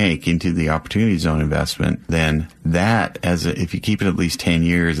that you make into the opportunity zone investment, then that, if you keep it at least 10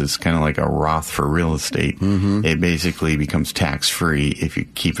 years, it's kind of like a Roth for real estate. Mm-hmm. It basically becomes tax-free if you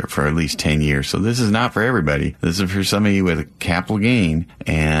keep it for at least 10 years. So this is not for everybody. This is for somebody with a capital gain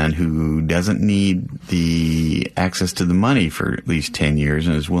and who doesn't need the access to the money for at least 10 years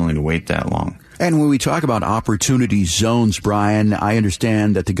and is willing to wait that long. And when we talk about opportunity zones, Brian, I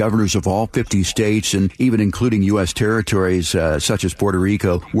understand that the governors of all 50 states and even including U.S. territories such as Puerto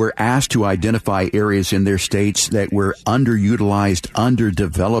Rico were asked to identify areas in their states that were underutilized,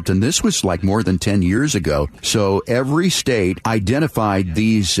 underdeveloped. And this was like more than 10 years ago. So every state identified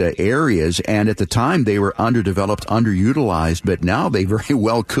these areas. And at the time, they were underdeveloped, underutilized. But now they very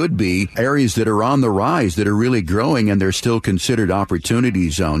well could be areas that are on the rise, that are really growing, and they're still considered opportunity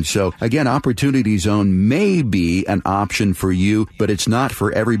zones. So again, opportunity zone may be an option for you, but it's not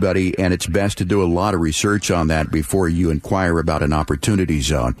for everybody, and it's best to do a lot of research on that before you inquire about an opportunity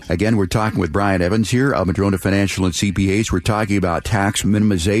zone. Again, we're talking with Brian Evans here of Madrona Financial and CPAs. We're talking about tax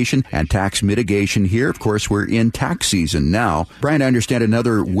minimization and tax mitigation here. Of course, we're in tax season now. Brian, I understand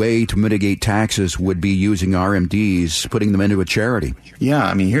another way to mitigate taxes would be using RMDs, putting them into a charity. Yeah,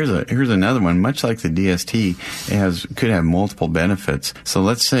 I mean, here's another one. Much like the DST, could have multiple benefits. So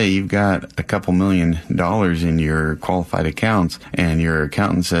let's say you've got a couple couple $1 million in your qualified accounts, and your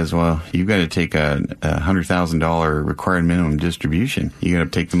accountant says, well, you've got to take a $100,000 required minimum distribution. You got to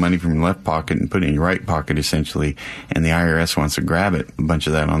take the money from your left pocket and put it in your right pocket, essentially, and the IRS wants to grab it, a bunch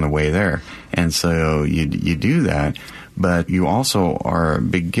of that on the way there. And so you do that. But you also are a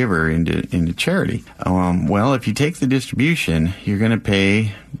big giver into charity. Well, if you take the distribution, you're going to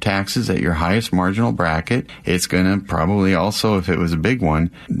pay taxes at your highest marginal bracket. It's going to probably also, if it was a big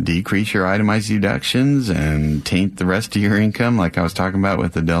one, decrease your itemized deductions and taint the rest of your income, like I was talking about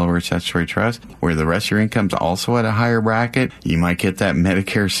with the Delaware Statutory Trust, where the rest of your income's also at a higher bracket. You might get that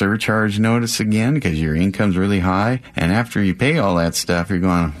Medicare surcharge notice again because your income's really high. And after you pay all that stuff, you're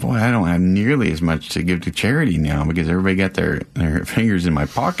going, boy, I don't have nearly as much to give to charity now because everybody got their fingers in my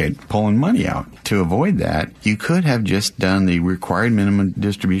pocket pulling money out. To avoid that, you could have just done the required minimum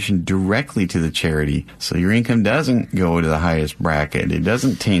distribution directly to the charity, so your income doesn't go to the highest bracket. It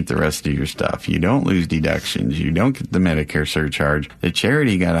doesn't taint the rest of your stuff. You don't lose deductions. You don't get the Medicare surcharge. The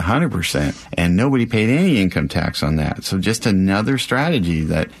charity got 100%, and nobody paid any income tax on that. So just another strategy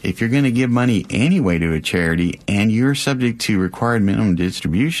that if you're going to give money anyway to a charity and you're subject to required minimum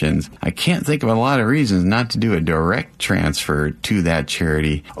distributions, I can't think of a lot of reasons not to do a direct transfer to that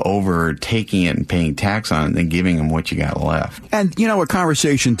charity over taking it and paying tax on it and then giving them what you got left. And, a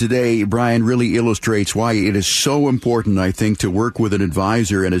conversation today, Brian, really illustrates why it is so important, I think, to work with an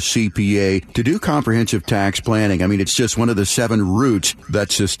advisor and a CPA to do comprehensive tax planning. I mean, it's just one of the 7 roots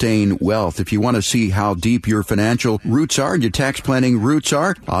that sustain wealth. If you want to see how deep your financial roots are and your tax planning roots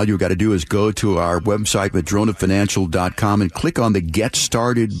are, all you've got to do is go to our website, MadronaFinancial.com, and click on the Get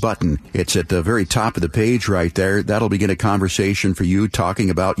Started button. It's at the very top of the page right there. That'll begin a conversation for you talking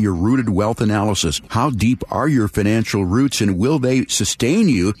about your rooted wealth analysis. How deep are your financial roots, and will they sustain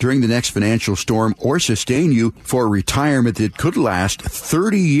you during the next financial storm or sustain you for retirement that could last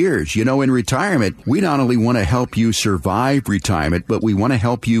 30 years? In retirement, we not only want to help you survive retirement, but we want to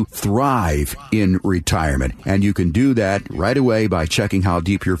help you thrive in retirement. And you can do that right away by checking how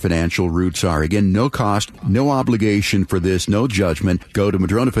deep your financial roots are. Again, no cost, no obligation for this, no judgment. Go to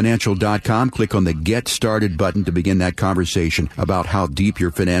MadronaFinancial.com, click on the Get Started button to begin that conversation about how deep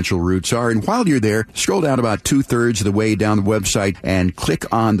your financial roots are. And while you're there, scroll down about 2/3 of the way down the website and click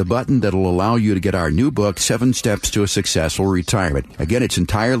on the button that'll allow you to get our new book, 7 Steps to a Successful Retirement. Again, it's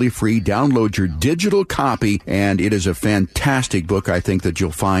entirely free. Download your digital copy, and it is a fantastic book, I think, that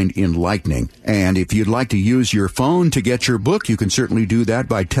you'll find enlightening. And if you'd like to use your phone to get your book, you can certainly do that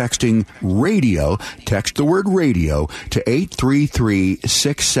by texting radio. Text the word radio to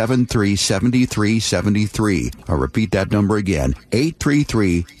 833-673-7373. I'll repeat that number again,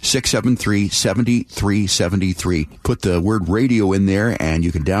 833-673-7373. Put the word radio in there, and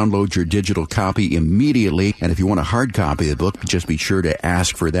you can download your digital copy immediately. And if you want a hard copy of the book, just be sure to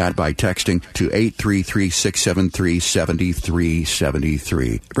ask for that by texting to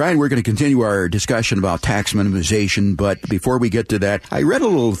 833-673-7373. Brian, we're going to continue our discussion about tax minimization, but before we get to that, I read a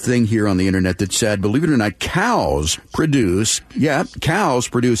little thing here on the internet that said, believe it or not, cows produce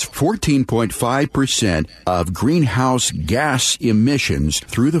 14.5% of greenhouse gas emissions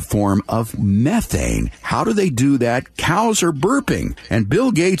through the form of methane. How do they do that? Cows are burping. And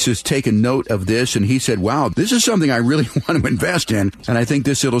Bill Gates has taken note of this, and he said, wow, this is something I really want to invest in. And I think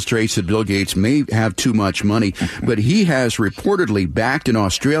this illustrates that Bill Gates may have too much money, but he has reportedly backed an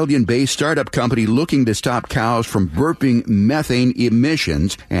Australian-based startup company looking to stop cows from burping methane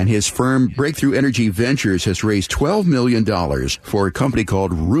emissions. And his firm, Breakthrough Energy Ventures, has raised $12 million for a company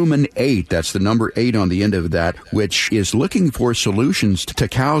called Rumen8. That's the number 8 on the end of that, which is looking for solutions to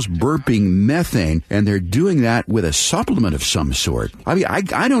cows burping methane. And they're doing that with a supplement of some sort. I mean,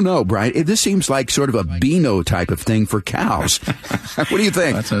 I don't know, Brian. This seems like sort of a Beano type of thing for cows. What do you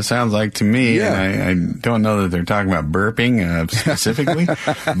think? That's what it sounds like to me. Yeah. And I don't know that they're talking about burping specifically,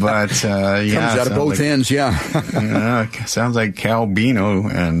 but comes out of both ends. Sounds like cow Beano,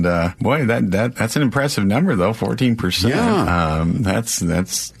 and boy, that's an impressive number though. 14%. Yeah.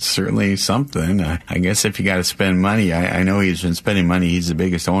 That's certainly something. I guess if you got to spend money, I know he's been spending money. He's the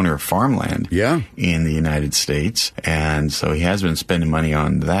biggest owner of farmland. In the United States, and so he has been spending money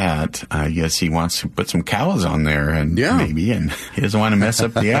on that. I guess he wants to put some cows on there, and maybe, and he doesn't want to mess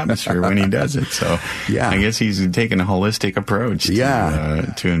up the atmosphere when he does it. So I guess he's taking a holistic approach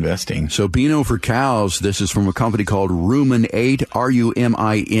to investing. So Beano for cows. This is from a company called Rumen8,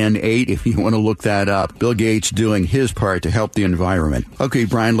 Rumin8. If you want to look that up, Bill Gates doing his part to help the environment. Okay,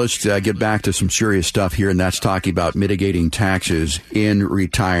 Brian, let's get back to some serious stuff here, and that's talking about mitigating taxes in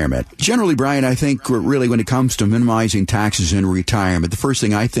retirement. Generally, Brian, I think really when it comes to minimizing taxes in retirement, the first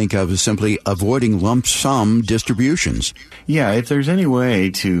thing I think of is simply avoiding lump sum distributions. Yeah, if there's any way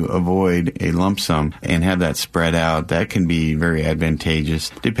to avoid a lump sum and have that spread out, that can be very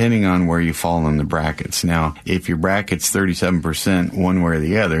advantageous depending on where you fall in the brackets. Now, if your bracket's 37% one way or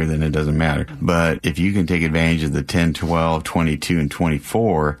the other, then it doesn't matter. But if you can take advantage of the 10, 12, 22, and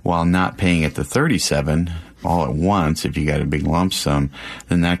 24 while not paying at the 37 all at once, if you got a big lump sum,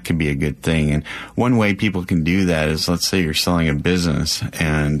 then that could be a good thing. And one way people can do that is, let's say you're selling a business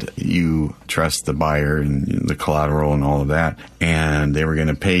and you trust the buyer and the collateral and all of that, and they were going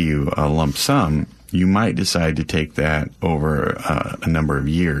to pay you a lump sum. You might decide to take that over a number of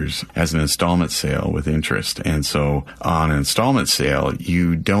years as an installment sale with interest. And so on an installment sale,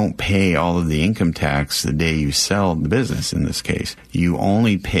 you don't pay all of the income tax the day you sell the business in this case. You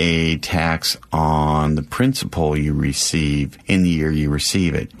only pay tax on the principal you receive in the year you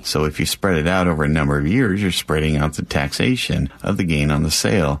receive it. So if you spread it out over a number of years, you're spreading out the taxation of the gain on the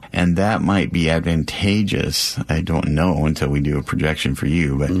sale. And that might be advantageous. I don't know until we do a projection for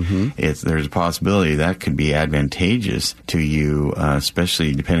you, but there's a possibility that could be advantageous to you,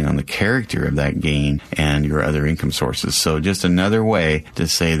 especially depending on the character of that gain and your other income sources. So just another way to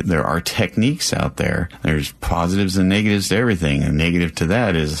say that there are techniques out there. There's positives and negatives to everything. And negative to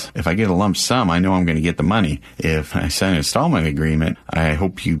that is if I get a lump sum, I know I'm going to get the money. If I sign an installment agreement, I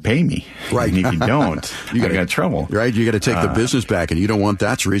hope you pay me. Right. And if you don't, I got trouble. Right. You got to take the business back, and you don't want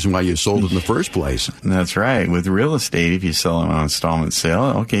that's the reason why you sold it in the first place. That's right. With real estate, if you sell it on installment sale,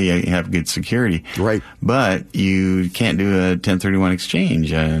 okay, you have good security. Right. But you can't do a 1031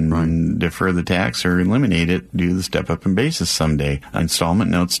 exchange and defer the tax or eliminate it due to the step-up in basis someday.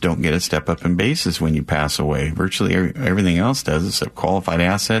 Installment notes don't get a step-up in basis when you pass away. Virtually everything else does except qualified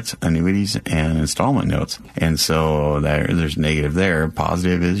assets, annuities, and installment notes. And so there's negative there.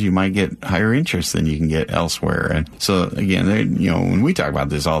 Positive is you might get higher interest than you can get elsewhere. And so, again, when we talk about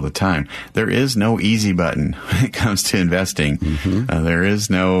this all the time, there is no easy button when it comes to investing. There is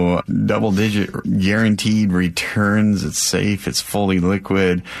no double-digit guaranteed returns. It's safe. It's fully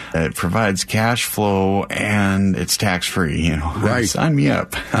liquid. It provides cash flow, and it's tax-free. Right. Sign me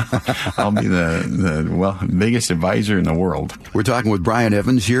up. I'll be the biggest advisor in the world. We're talking with Brian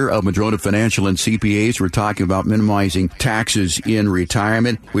Evans here of Madrona Financial and CPAs. We're talking about minimizing taxes in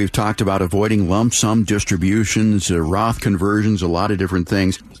retirement. We've talked about avoiding lump sum distributions, Roth conversions, a lot of different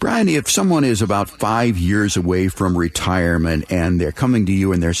things. Brian, if someone is about 5 years away from retirement and they're coming to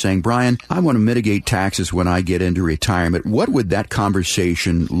you and they're saying, Brian, I want to mitigate taxes when I get into retirement, what would that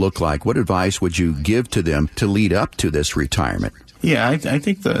conversation look like? What advice would you give to them to lead up to this retirement? Yeah, I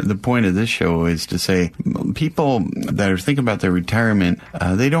think the point of this show is to say people that are thinking about their retirement,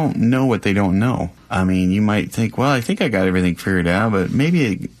 they don't know what they don't know. I mean, you might think, well, I think I got everything figured out, but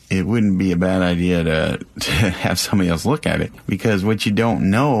maybe it wouldn't be a bad idea to have somebody else look at it, because what you don't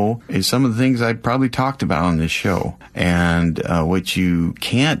know is some of the things I probably talked about on this show. And what you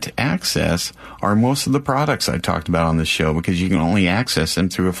can't access are most of the products I talked about on this show, because you can only access them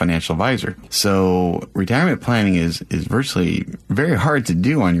through a financial advisor. So retirement planning is virtually very hard to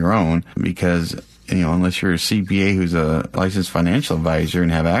do on your own, because unless you're a CPA who's a licensed financial advisor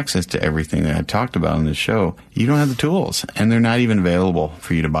and have access to everything that I talked about on the show, you don't have the tools, and they're not even available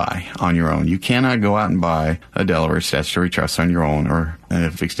for you to buy on your own. You cannot go out and buy a Delaware statutory trust on your own, or a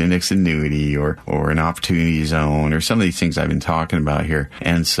fixed index annuity, or an opportunity zone, or some of these things I've been talking about here.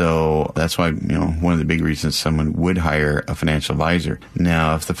 And so that's why, one of the big reasons someone would hire a financial advisor.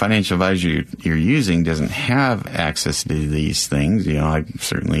 Now, if the financial advisor you're using doesn't have access to these things, I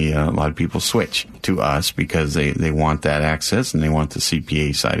certainly, a lot of people switch to us because they want that access and they want the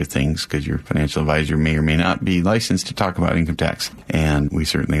CPA side of things, because your financial advisor may or may not be licensed to talk about income tax, and we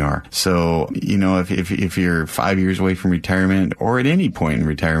certainly are. So, if you're 5 years away from retirement, or at any point in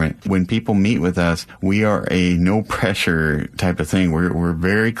retirement, when people meet with us, we are a no pressure type of thing. We're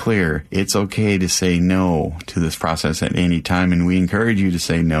very clear. It's okay to say no to this process at any time, and we encourage you to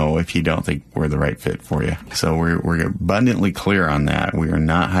say no if you don't think we're the right fit for you. So we're abundantly clear on that. We are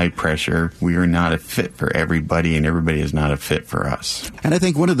not high pressure. We are not a fit for everybody, and everybody is not a fit for us. And I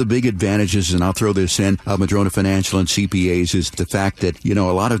think one of the big advantages, and I'll throw this in, of Madrona Financial and CPAs, is the fact that, a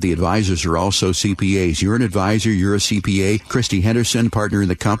lot of the advisors are also CPAs. You're an advisor, you're a CPA. Christy Henderson, partner in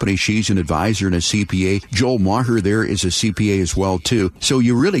the company, she's an advisor and a CPA. Joel Maher there is a CPA as well, too. So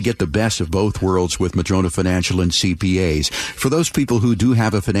you really get the best of both worlds with Madrona Financial and CPAs. For those people who do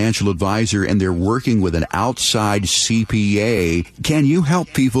have a financial advisor and they're working with an outside CPA, can you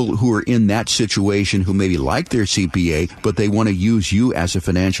help people who are in that situation who maybe like their CPA, but they want to use you as a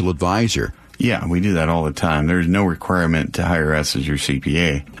financial advisor? Yeah, we do that all the time. There's no requirement to hire us as your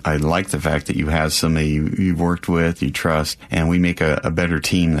CPA. I like the fact that you have somebody you've worked with, you trust, and we make a better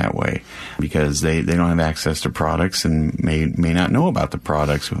team that way because they don't have access to products and may not know about the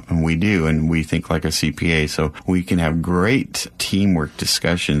products, and we do, and we think like a CPA. So we can have great teamwork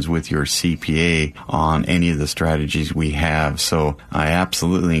discussions with your CPA on any of the strategies we have. So I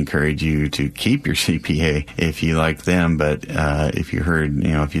absolutely encourage you to keep your CPA if you like them, but if you heard,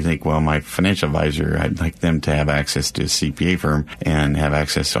 if you think, well, my financial advisor, I'd like them to have access to a CPA firm and have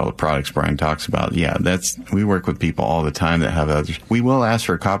access to all the products Brian talks about. Yeah, we work with people all the time that have others. We will ask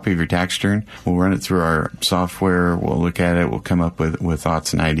for a copy of your tax return. We'll run it through our software. We'll look at it. We'll come up with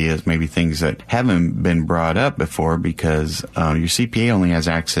thoughts and ideas, maybe things that haven't been brought up before because your CPA only has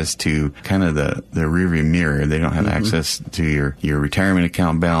access to kind of the rearview mirror. They don't have access to your retirement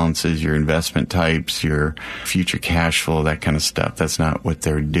account balances, your investment types, your future cash flow, that kind of stuff. That's not what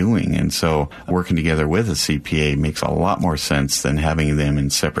they're doing. And so working together with a CPA makes a lot more sense than having them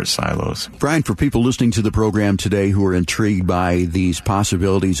in separate silos. Brian, for people listening to the program today who are intrigued by these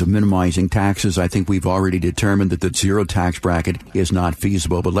possibilities of minimizing taxes, I think we've already determined that the zero tax bracket is not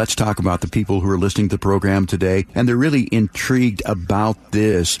feasible. But let's talk about the people who are listening to the program today and they're really intrigued about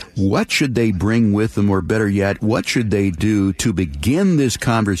this. What should they bring with them, or better yet, what should they do to begin this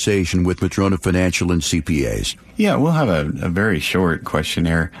conversation with Madrona Financial and CPAs? Yeah, we'll have a very short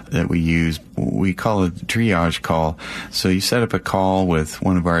questionnaire that we use. We call it a triage call. So you set up a call with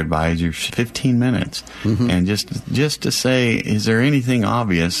one of our advisors, 15 minutes, and just to say, is there anything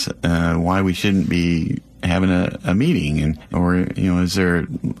obvious why we shouldn't be having a meeting, or is there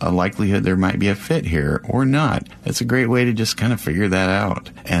a likelihood there might be a fit here or not? It's a great way to just kind of figure that out.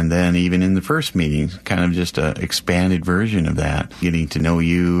 And then even in the first meeting, kind of just a expanded version of that, getting to know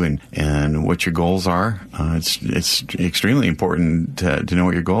you and what your goals are. It's extremely important to know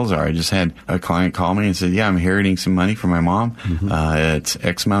what your goals are. I just had a client call me and said, yeah, I'm inheriting some money from my mom. It's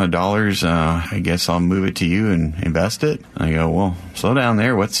X amount of dollars. I guess I'll move it to you and invest it. I go, well, slow down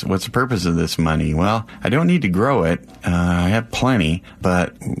there. What's the purpose of this money? Well, I don't need to grow it. I have plenty,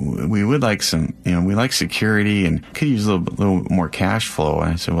 but we would like some, we like security and could use a little more cash flow.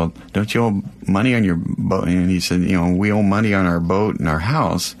 And I said, well, don't you owe money on your boat? And he said, we owe money on our boat and our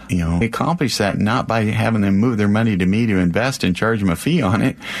house. We accomplish that not by having them move their money to me to invest and charge them a fee on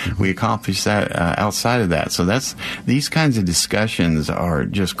it. We accomplish that outside of that. So these kinds of discussions are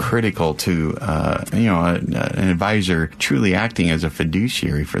just critical to, an advisor truly acting as a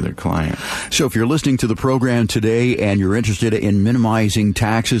fiduciary for their client. So if you're listening to the program today and you're interested in minimizing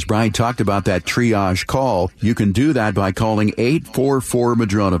taxes, Brian talked about that triage call. You can do that by calling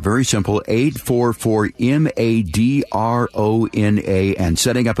 844-MADRONA. Very simple, 844-MADRONA, and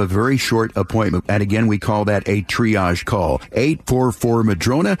setting up a very short appointment. And again, we call that a triage call.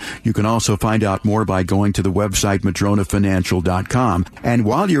 844-MADRONA. You can also find out more by going to the website MadronaFinancial.com. And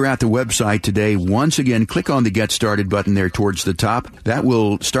while you're at the website today, once again, click on the Get Started button there towards the top. That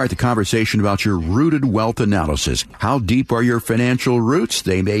will start the conversation about your rooted wealth analysis. How deep are your financial roots?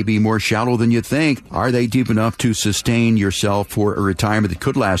 They may be more shallow than you think. Are they deep enough to sustain yourself for a retirement that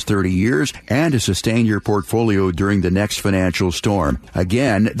could last 30 years and to sustain your portfolio during the next financial storm?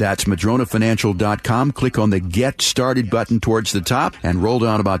 Again, that's MadronaFinancial.com. Click on the Get Started button towards the top and roll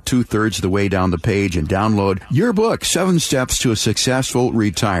down about 2/3 of the way down the page and download your book, 7 Steps to a Successful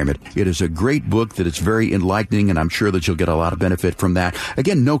Retirement. It is a great book that is very enlightening, and I'm sure that you'll get a lot of benefit from that.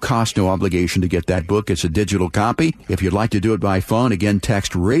 Again, no cost, no obligation to get that book. It's a digital copy. If you'd like to do it by phone, again,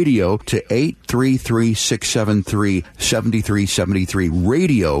 text radio to 833-673-7373.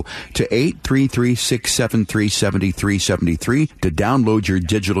 Radio to 833-673-7373 to download your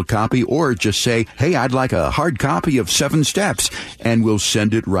digital copy, or just say, hey, I'd like a hard copy of 7 Steps, and we'll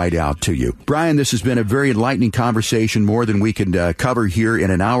send it right out to you. Brian, this has been a very enlightening conversation, more than we can cover here in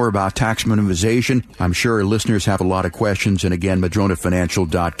an hour about tax minimization. I'm sure our listeners have a lot of questions, and again,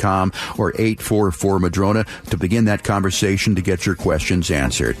 MadronaFinancial.com or 844-MADRONA to begin that conversation to get your questions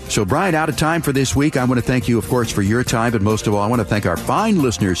answered. So, Brian, out of time for this week. I want to thank you, of course, for your time, but most of all, I want to thank our fine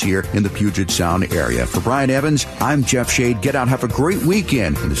listeners here in the Puget Sound area. For Brian Evans, I'm Jeff Shade. Get out, have a great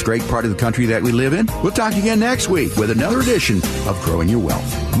weekend in this great part of the country that we live in. We'll talk again next week with another edition of Growing Your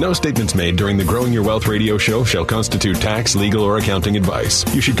Wealth. No statements made during the Growing Your Wealth radio show shall constitute tax, legal, or accounting advice.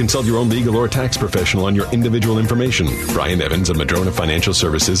 You should consult your own legal or tax professional on your individual information. Brian Evans of Madrona Financial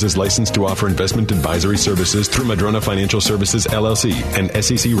Services is licensed to offer investment investment advisory services through Madrona Financial Services, LLC, an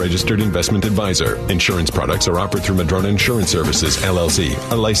SEC-registered investment advisor. Insurance products are offered through Madrona Insurance Services, LLC,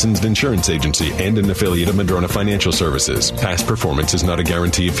 a licensed insurance agency and an affiliate of Madrona Financial Services. Past performance is not a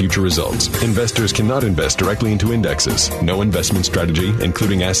guarantee of future results. Investors cannot invest directly into indexes. No investment strategy,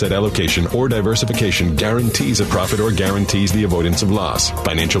 including asset allocation or diversification, guarantees a profit or guarantees the avoidance of loss.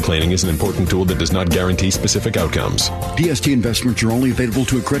 Financial planning is an important tool that does not guarantee specific outcomes. DST investments are only available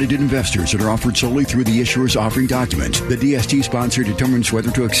to accredited investors and are offered solely through the issuer's offering document. The DST sponsor determines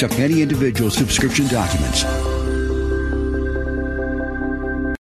whether to accept any individual subscription documents.